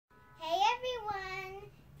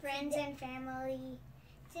friends and family.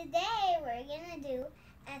 Today we're gonna do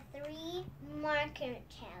a 3 marker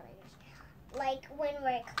challenge. Like when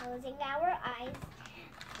we're closing our eyes,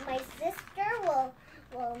 my sister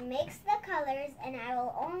will mix the colors and I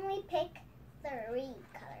will only pick 3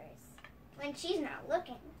 colors. When she's not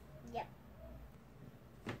looking. Yep.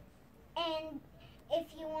 And if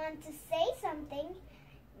you want to say something,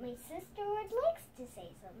 my sister would like to say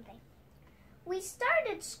something. We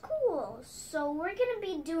started school, so we're going to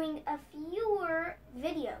be doing a fewer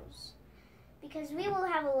videos because we will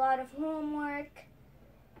have a lot of homework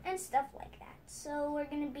and stuff like that. So we're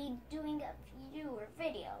going to be doing a fewer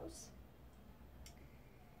videos.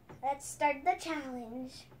 Let's start the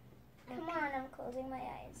challenge. Come on, I'm closing my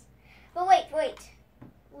eyes. But wait.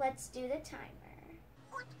 Let's do the timer.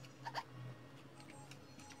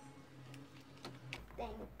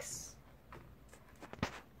 Thanks.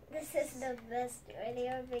 This is the best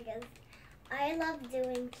video because I love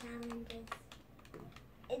doing challenges.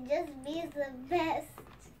 It just be the best.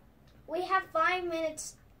 We have 5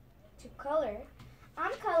 minutes to color.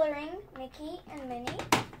 I'm coloring Mickey and Minnie.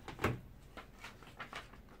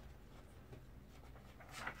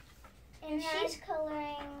 And she's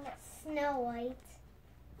coloring Snow White.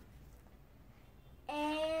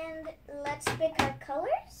 And let's pick our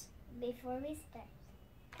colors Before we start,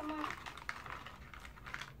 Come on.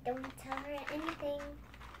 don't tell her anything.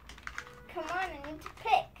 Come on, I need to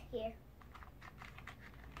pick. Here.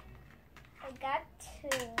 I got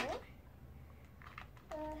 2.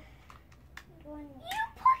 One. You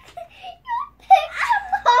picked a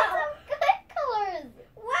lot of good colors.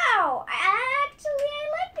 Wow, actually I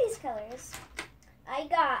like these colors. I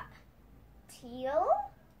got teal,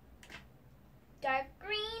 dark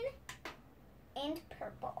green, and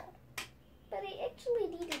purple. But I actually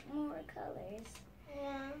needed more colors.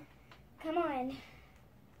 Yeah. Come on.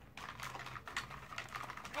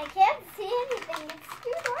 I can't see anything. It's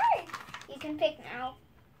too dark. You can pick now.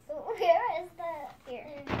 So where is the...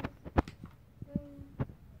 Here. Let's see.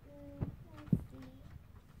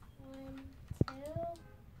 1, 2,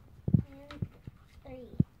 and 3.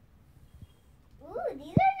 Ooh,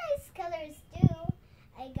 these are nice colors too.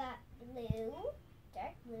 I got blue,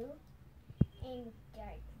 dark blue, and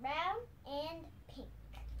dark brown, and pink.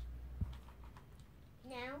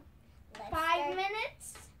 Now, let's 5 start. minutes.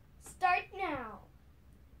 Start now.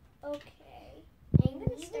 Okay. I'm gonna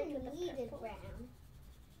going to start with the need purple. brown.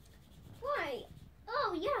 Why?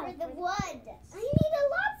 Oh yeah. For the for wood. the- I need a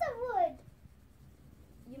lots of wood.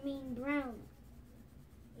 You mean brown?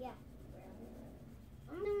 Yeah.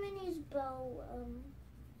 I'm the Minnie's bow.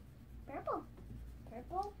 Purple.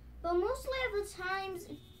 Purple. But mostly of the times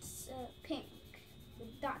it's pink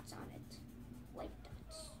with dots on it, white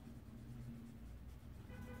dots.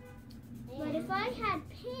 But if I had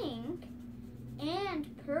pink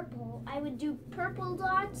and purple, I would do purple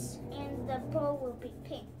dots and the bow will be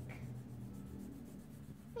pink.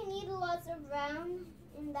 I need lots of brown,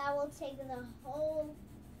 and that will take the whole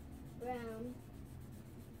brown.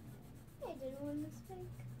 I didn't want this pink.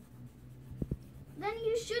 Then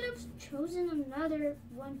you should have chosen another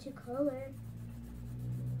one to color.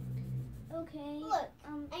 Okay. Look,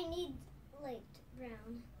 I need light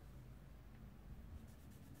brown.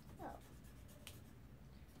 Oh.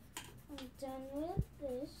 I'm done with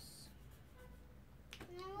this.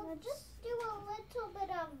 Now we'll just do a little bit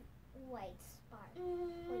of white spot.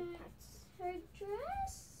 White parts. Her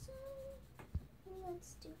dress.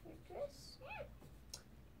 Let's do her dress.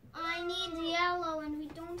 I need yellow, and we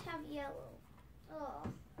don't have yellow. Oh,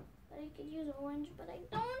 but I could use orange, but I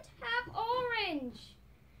don't have orange.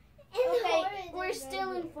 Okay, we're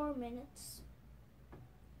still in 4 minutes.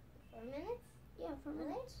 4 minutes? Yeah, 4 Really?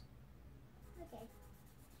 minutes. Okay.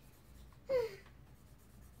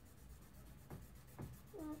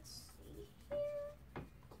 Let's see here.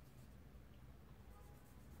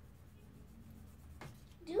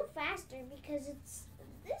 Do faster because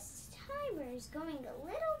this timer is going a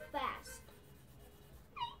little fast.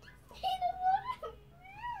 I need a lot of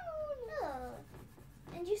brown.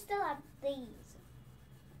 And you still have these.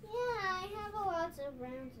 Yeah, I have a lot of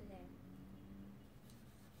brown today.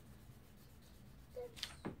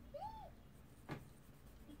 I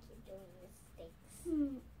keep doing mistakes.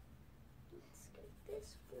 Let's get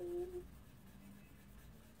this green.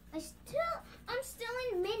 I'm still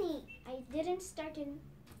in Minnie. I didn't start in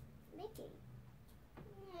Mickey.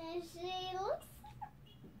 She looks...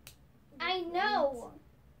 I know.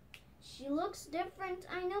 She looks different.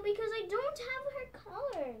 I know because I don't have her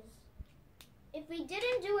colors. If we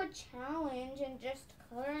didn't do a challenge and just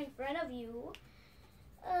color in front of you,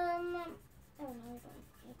 oh no, I don't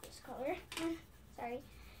need this color. Sorry.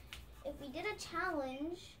 If we did a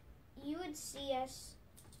challenge you would see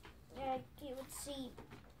you would see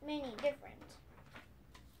Minnie different.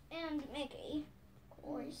 And Mickey, of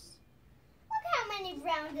course. Look how many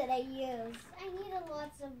brown did I use. I needed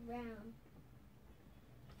lots of brown.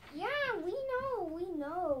 Yeah, we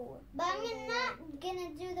know. But I'm not gonna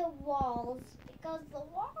do the walls because the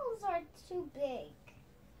walls are too big.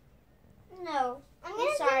 No. I'm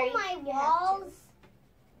gonna do my walls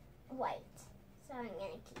white. So I'm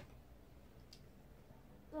gonna keep it.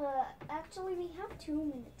 Actually, we have 2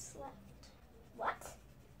 minutes left. What?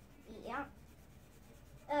 Yeah.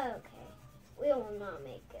 Okay. We will not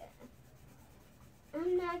make it.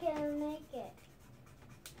 I'm not gonna make it.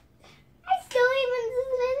 I still even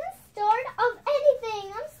didn't start of anything.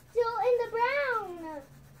 I'm still in the brown.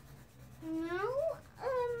 No,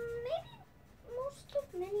 maybe most of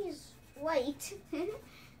Minnie's white.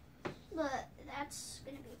 But that's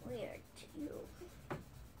gonna be weird to you.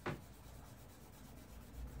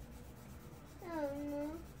 Oh no.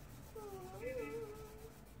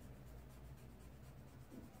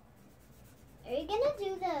 Are you gonna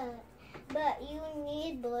do but you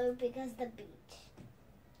need blue because the beach.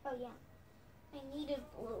 Oh yeah, I needed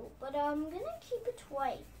blue, but I'm gonna keep it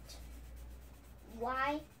white.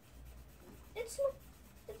 Why? It's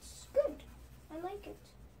good. I like it.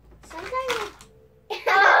 Sometimes.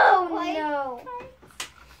 Oh White no!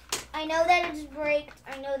 I know that it's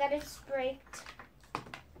braked.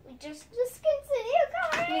 We just continue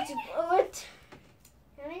going. need to blow it.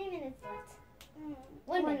 How many minutes left?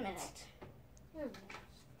 1 minute. minute. Oh my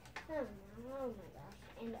gosh. Oh my gosh.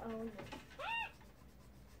 And oh no.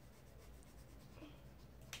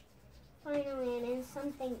 Finally, I'm in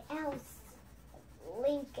something else.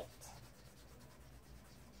 Link it.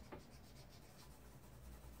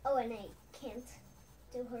 Oh, and I can't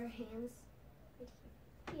do her hands.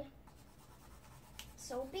 Yeah.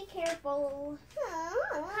 So be careful. Oh,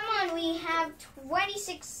 Come on, we have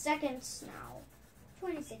 26 seconds now.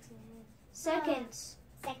 26 minutes. Seconds.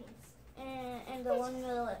 Seconds. And the 1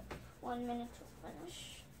 minute. 1 minute to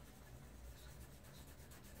finish.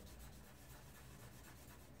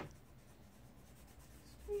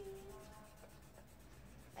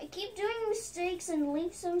 I keep doing mistakes and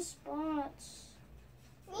leave some spots.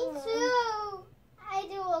 Me too. I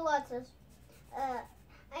do a lot of.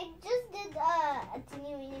 I just did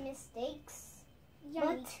teeny mistakes. Yeah, me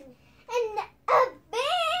But- too. And a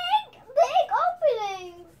big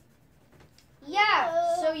opening.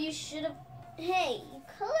 Yeah, so you should have. Hey, you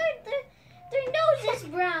colored their noses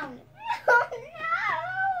brown. Oh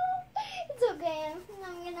no! It's okay.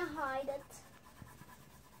 I'm gonna hide it.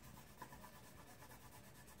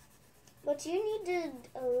 But you needed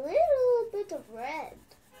a little bit of red.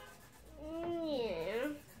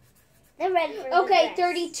 Yeah. The red for Okay, the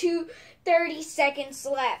dress. 30 seconds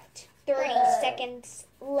left. 30 seconds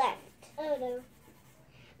left. Oh no.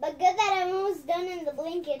 But good that I'm almost done in the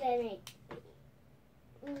blanket and I need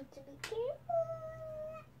to be careful.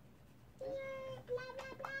 Blah,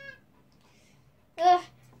 blah, blah.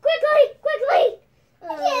 Quickly! I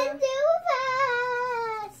can't do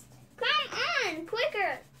fast. Come on,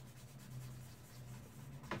 quicker.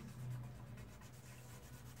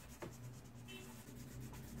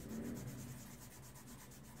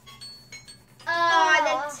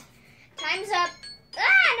 That time's up.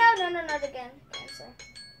 No, not again. Answer.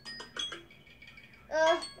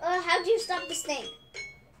 How'd you stop this thing?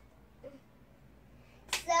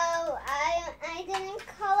 So I didn't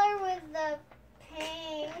color with the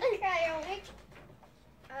pink.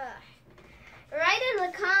 Write in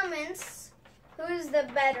the comments who's the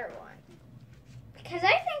better one. Because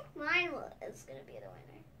I think mine is going to be the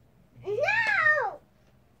winner. No!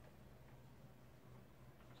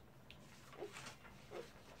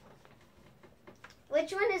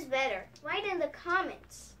 Which one is better? Write in the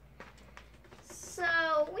comments. So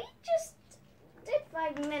we just did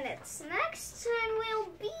 5 minutes. Next time will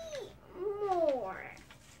be more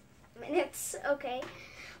minutes. Okay.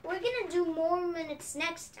 We're going to do more minutes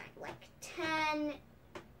next time. Like 10.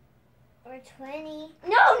 Or 20.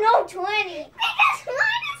 No, 20. Because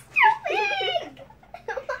mine is too big!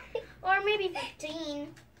 Or maybe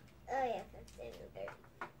 15. Oh yeah, 15 and 30.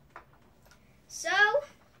 So,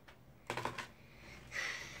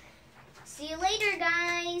 see you later,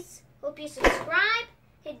 guys. Hope you subscribe,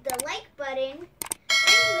 hit the like button,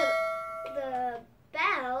 ring the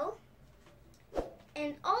bell,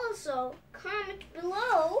 and also comment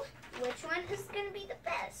below which one is going to be the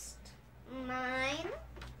best. Mine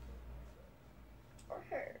or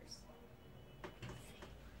hers.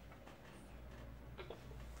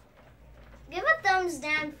 Give a thumbs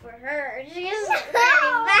down for her. She's very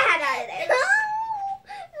bad at it. No!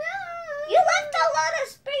 You left a lot of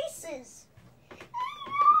spaces.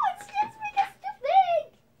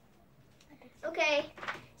 Okay.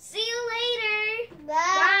 See you later.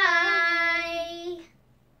 Bye.